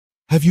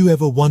Have you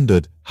ever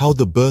wondered how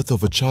the birth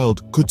of a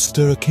child could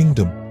stir a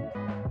kingdom?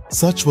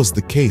 Such was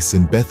the case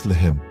in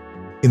Bethlehem,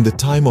 in the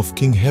time of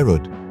King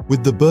Herod,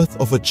 with the birth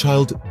of a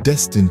child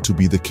destined to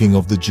be the king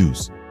of the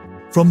Jews.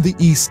 From the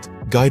east,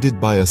 guided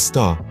by a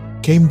star,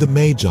 came the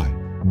Magi,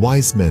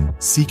 wise men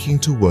seeking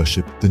to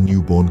worship the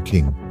newborn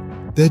king.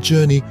 Their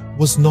journey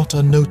was not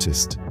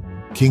unnoticed.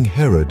 King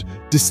Herod,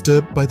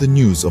 disturbed by the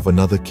news of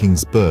another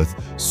king's birth,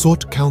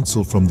 sought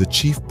counsel from the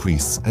chief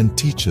priests and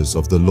teachers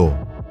of the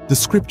law. The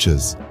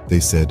scriptures,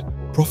 they said,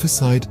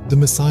 prophesied the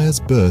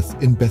Messiah's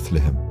birth in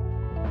Bethlehem.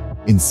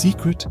 In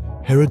secret,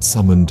 Herod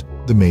summoned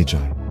the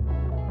Magi.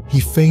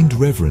 He feigned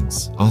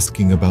reverence,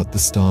 asking about the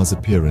star's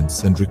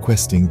appearance and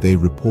requesting they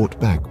report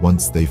back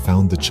once they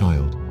found the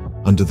child,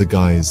 under the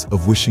guise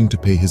of wishing to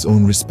pay his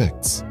own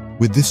respects.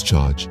 With this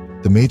charge,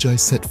 the Magi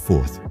set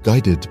forth,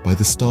 guided by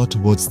the star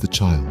towards the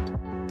child.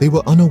 They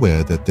were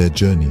unaware that their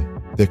journey,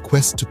 their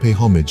quest to pay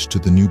homage to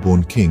the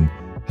newborn king,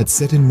 had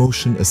set in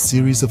motion a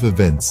series of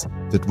events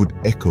that would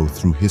echo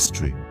through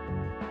history.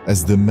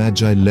 As the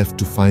Magi left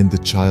to find the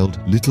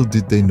child, little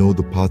did they know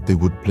the part they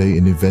would play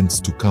in events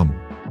to come.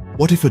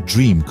 What if a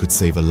dream could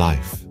save a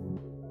life?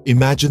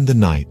 Imagine the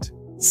night,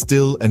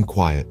 still and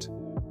quiet,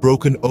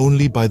 broken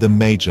only by the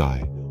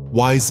Magi,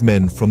 wise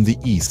men from the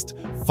east,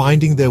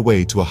 finding their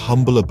way to a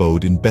humble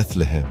abode in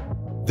Bethlehem.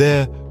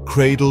 There,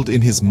 cradled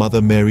in his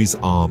mother Mary's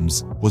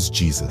arms, was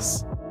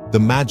Jesus. The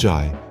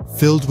Magi,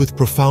 filled with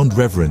profound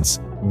reverence,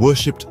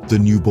 worshipped the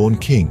newborn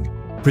king,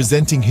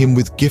 presenting him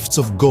with gifts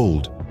of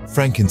gold,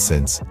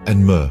 frankincense,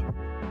 and myrrh.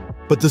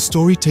 But the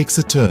story takes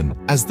a turn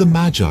as the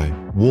Magi,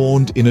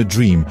 warned in a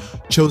dream,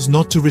 chose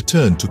not to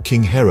return to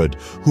King Herod,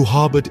 who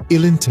harbored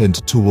ill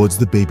intent towards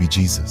the baby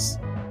Jesus.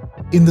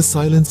 In the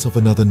silence of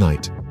another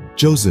night,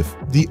 Joseph,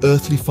 the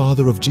earthly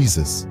father of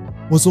Jesus,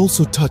 was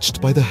also touched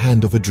by the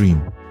hand of a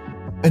dream.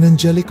 An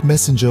angelic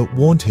messenger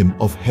warned him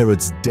of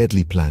Herod's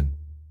deadly plan.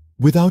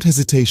 Without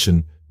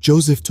hesitation,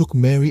 Joseph took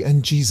Mary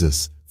and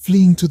Jesus,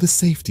 fleeing to the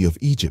safety of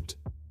Egypt.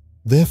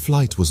 Their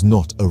flight was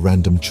not a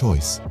random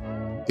choice.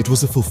 It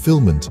was a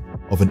fulfillment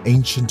of an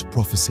ancient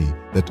prophecy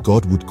that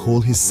God would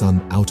call his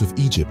son out of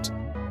Egypt.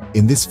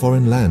 In this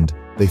foreign land,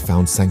 they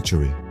found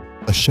sanctuary,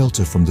 a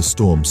shelter from the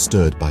storm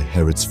stirred by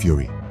Herod's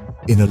fury.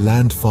 In a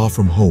land far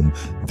from home,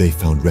 they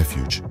found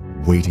refuge,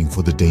 waiting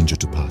for the danger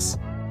to pass.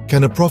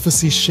 Can a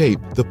prophecy shape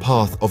the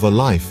path of a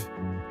life?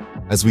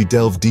 As we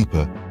delve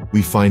deeper,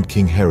 we find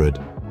King Herod,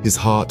 his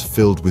heart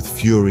filled with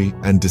fury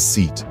and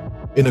deceit.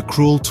 In a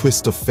cruel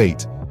twist of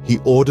fate, he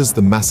orders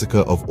the massacre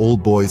of all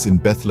boys in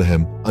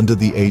Bethlehem under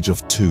the age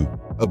of 2,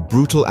 a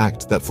brutal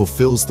act that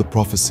fulfills the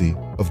prophecy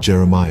of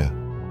Jeremiah.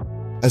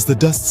 As the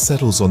dust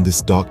settles on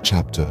this dark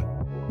chapter,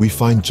 we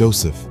find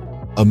Joseph,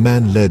 a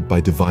man led by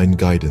divine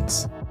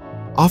guidance.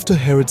 After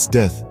Herod's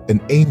death,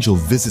 an angel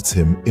visits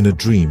him in a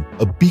dream,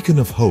 a beacon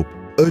of hope,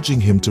 urging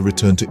him to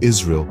return to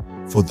Israel,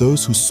 for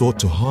those who sought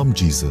to harm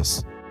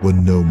Jesus were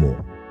no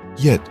more.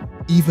 Yet,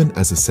 even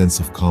as a sense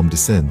of calm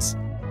descends,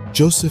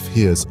 Joseph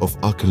hears of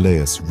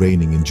Archelaus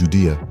reigning in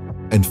Judea,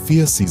 and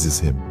fear seizes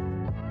him.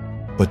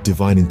 But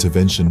divine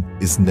intervention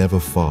is never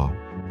far,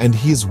 and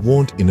he is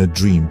warned in a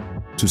dream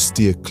to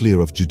steer clear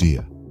of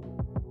Judea.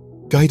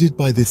 Guided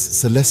by this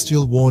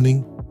celestial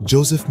warning,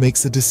 Joseph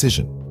makes a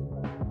decision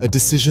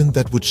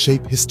that would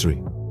shape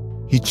history.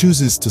 He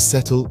chooses to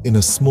settle in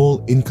a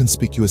small,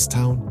 inconspicuous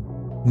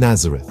town,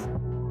 Nazareth.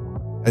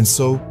 And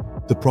so,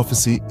 the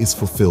prophecy is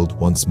fulfilled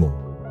once more.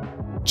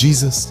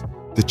 Jesus,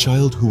 the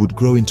child who would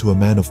grow into a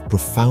man of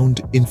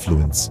profound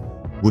influence,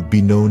 would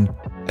be known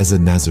as a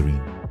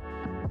Nazarene.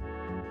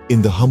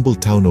 In the humble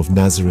town of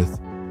Nazareth,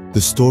 the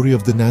story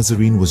of the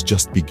Nazarene was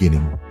just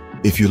beginning.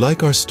 If you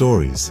like our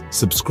stories,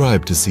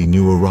 subscribe to see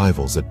new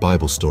arrivals at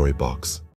Bible Story Box.